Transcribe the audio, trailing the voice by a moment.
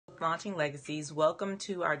with Launching Legacies. Welcome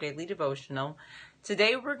to our daily devotional.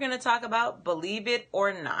 Today we're going to talk about believe it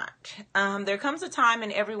or not. There comes a time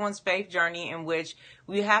in everyone's faith journey in which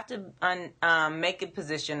we have to make a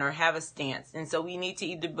position or have a stance. And so we need to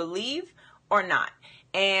either believe or not.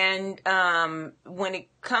 And when it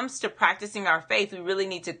comes to practicing our faith, we really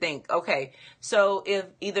need to think, okay, so if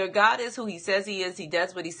either God is who he says he is, he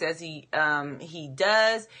does what he says he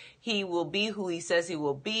does, he will be who he says he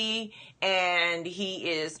will be, and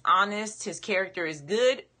he is honest, his character is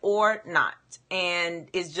good, or not. And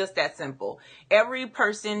it's just that simple. Every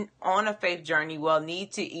person on a faith journey will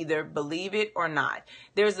need to either believe it or not.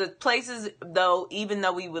 There's places, though, even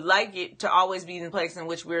though we would like it to always be in a place in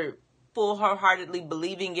which we're full-heartedly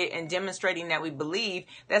believing it and demonstrating that we believe,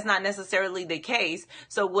 that's not necessarily the case.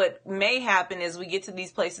 So what may happen is we get to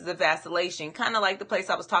these places of vacillation, kind of like the place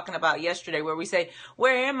I was talking about yesterday, where we say,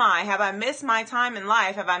 where am I? Have I missed my time in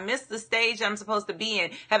life? Have I missed the stage I'm supposed to be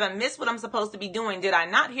in? Have I missed what I'm supposed to be doing? Did I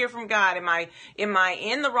not hear from God? Am I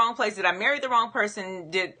in the wrong place? Did I marry the wrong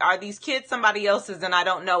person? Are these kids somebody else's and I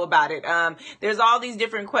don't know about it? There's all these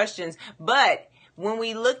different questions. But when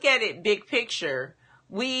we look at it big picture,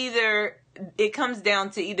 it comes down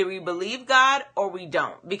to either we believe God or we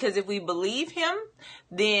don't. Because if we believe him,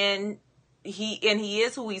 then he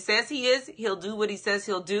is who he says he is, he'll do what he says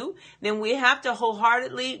he'll do, then we have to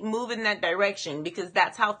wholeheartedly move in that direction, because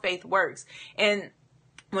that's how faith works. And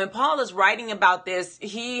when Paul is writing about this,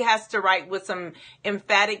 he has to write with some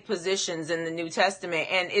emphatic positions in the New Testament.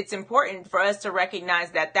 And it's important for us to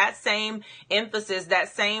recognize that same emphasis, that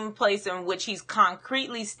same place in which he's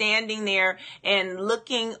concretely standing there and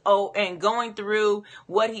looking and going through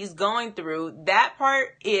what he's going through, that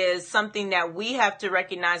part is something that we have to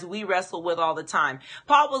recognize we wrestle with all the time.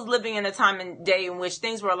 Paul was living in a time and day in which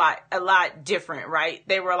things were a lot different, right?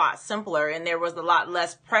 They were a lot simpler, and there was a lot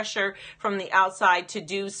less pressure from the outside to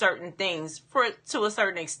do certain things to a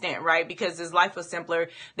certain extent, right? Because his life was simpler.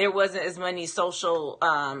 There wasn't as many social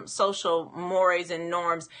mores and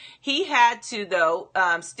norms. He had to, though,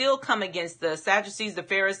 still come against the Sadducees, the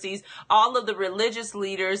Pharisees, all of the religious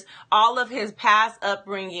leaders, all of his past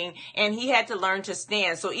upbringing, and he had to learn to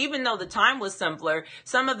stand. So even though the time was simpler,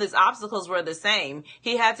 some of his obstacles were the same.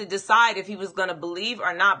 He had to decide if he was going to believe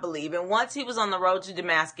or not believe. And once he was on the road to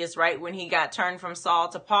Damascus, right, when he got turned from Saul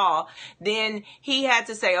to Paul, then he had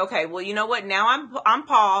to say, okay, well, you know what? Now I'm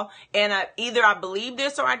Paul, and either I believe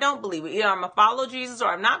this or I don't believe it. Either I'm going to follow Jesus or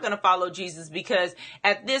I'm not going to follow Jesus, because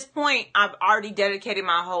at this point, I've already dedicated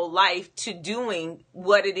my whole life to doing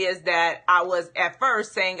what it is that I was at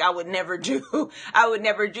first saying I would never do. I would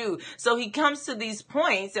never do. So he comes to these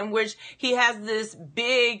points in which he has this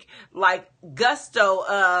big, gusto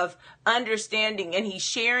of understanding, and he's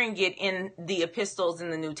sharing it in the epistles in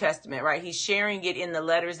the New Testament, right? He's sharing it in the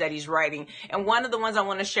letters that he's writing. And one of the ones I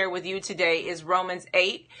want to share with you today is Romans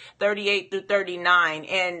 8:38 through 39.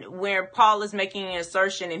 And where Paul is making an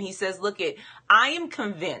assertion, and he says, I am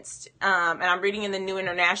convinced, and I'm reading in the New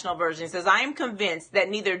International Version. It says, I am convinced that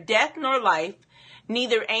neither death nor life,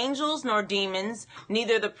 neither angels nor demons,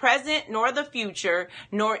 neither the present nor the future,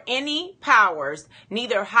 nor any powers,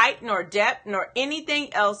 neither height nor depth, nor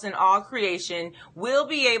anything else in all creation will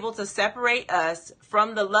be able to separate us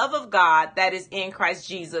from the love of God that is in Christ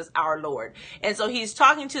Jesus our Lord. And so he's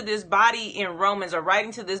talking to this body in Romans, or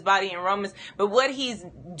writing to this body in Romans, but what he's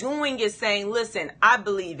doing is saying, listen, I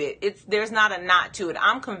believe it. There's not a not to it.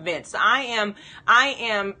 I'm convinced. I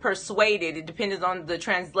am persuaded. It depends on the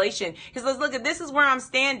translation. He says, this is where I'm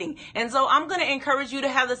standing. And so I'm going to encourage you to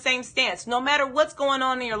have the same stance, no matter what's going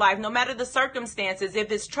on in your life, no matter the circumstances,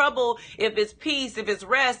 if it's trouble, if it's peace, if it's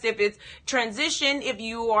rest, if it's transition, if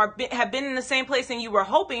you have been in the same place and you were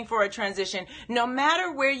hoping for a transition, no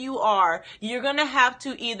matter where you are, you're going to have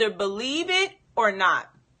to either believe it or not.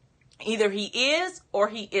 Either he is or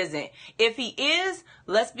he isn't. If he is,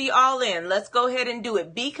 let's be all in. Let's go ahead and do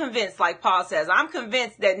it. Be convinced, like Paul says. I'm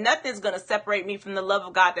convinced that nothing's going to separate me from the love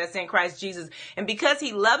of God that's in Christ Jesus. And because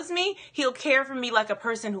he loves me, he'll care for me like a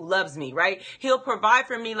person who loves me, right? He'll provide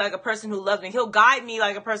for me like a person who loves me. He'll guide me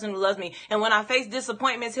like a person who loves me. And when I face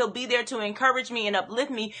disappointments, he'll be there to encourage me and uplift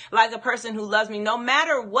me like a person who loves me. No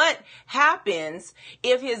matter what happens,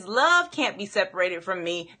 if his love can't be separated from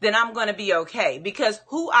me, then I'm going to be okay. Because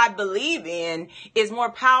who I believe in is more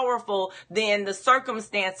powerful than the circumstances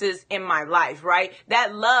circumstances in my life, right?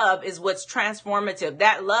 That love is what's transformative.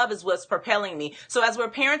 That love is what's propelling me. So as we're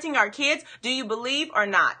parenting our kids, do you believe or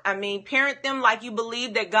not? I mean, parent them like you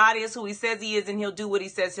believe that God is who he says he is and he'll do what he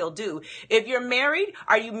says he'll do. If you're married,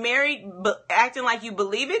 are you married but acting like you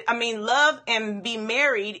believe it? I mean, love and be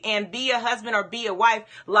married and be a husband or be a wife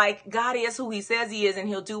like God is who he says he is and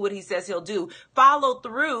he'll do what he says he'll do. Follow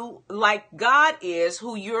through like God is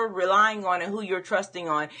who you're relying on and who you're trusting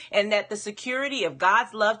on, and that the security of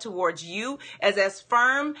God's love towards you is as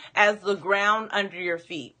firm as the ground under your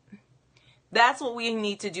feet. That's what we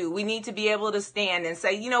need to do. We need to be able to stand and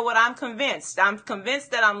say, you know what, I'm convinced. I'm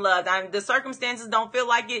convinced that I'm loved. The circumstances don't feel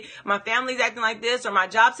like it. My family's acting like this, or my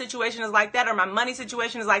job situation is like that, or my money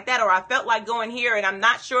situation is like that, or I felt like going here and I'm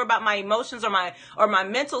not sure about my emotions or my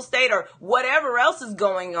mental state or whatever else is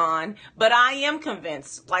going on. But I am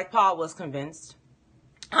convinced, like Paul was convinced.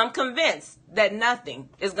 I'm convinced that nothing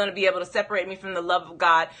is going to be able to separate me from the love of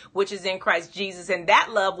God, which is in Christ Jesus. And that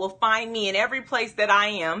love will find me in every place that I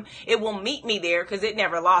am. It will meet me there because it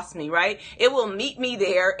never lost me, right? It will meet me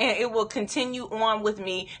there and it will continue on with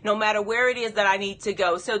me no matter where it is that I need to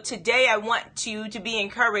go. So today I want you to be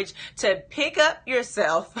encouraged to pick up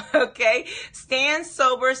yourself, okay? Stand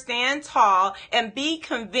sober, stand tall, and be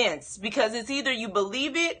convinced, because it's either you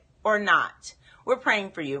believe it or not. We're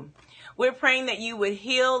praying for you. We're praying that you would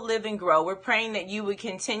heal, live, and grow. We're praying that you would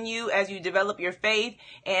continue as you develop your faith,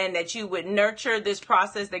 and that you would nurture this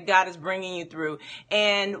process that God is bringing you through.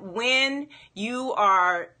 And when you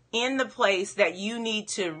are in the place that you need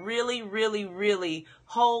to really, really, really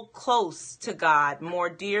hold close to God more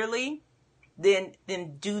dearly, then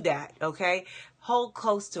do that, okay? Hold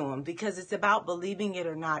close to him, because it's about believing it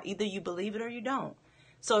or not. Either you believe it or you don't.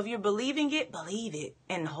 So if you're believing it, believe it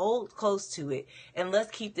and hold close to it. And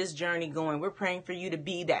let's keep this journey going. We're praying for you to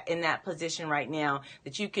be in that position right now,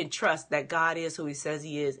 that you can trust that God is who he says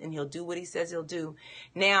he is and he'll do what he says he'll do.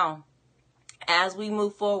 Now, as we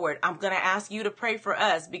move forward, I'm going to ask you to pray for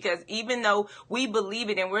us, because even though we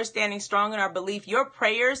believe it and we're standing strong in our belief, your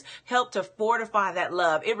prayers help to fortify that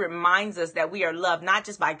love. It reminds us that we are loved, not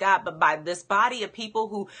just by God, but by this body of people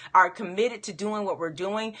who are committed to doing what we're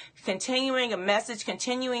doing, continuing a message,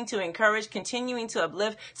 continuing to encourage, continuing to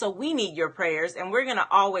uplift. So we need your prayers, and we're going to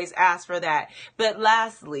always ask for that. But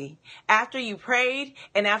lastly, after you prayed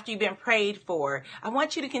and after you've been prayed for, I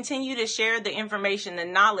want you to continue to share the information, the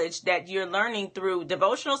knowledge that you're learning through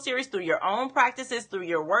devotional series, through your own practices, through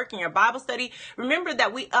your work and your Bible study. Remember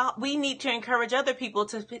that we need to encourage other people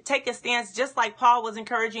to take a stance, just like Paul was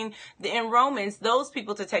encouraging in Romans, those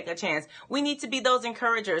people to take a chance. We need to be those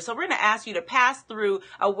encouragers. So we're going to ask you to pass through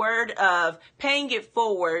a word of paying it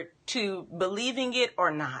forward to believing it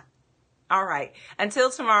or not. All right. Until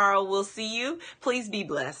tomorrow, we'll see you. Please be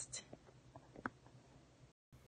blessed.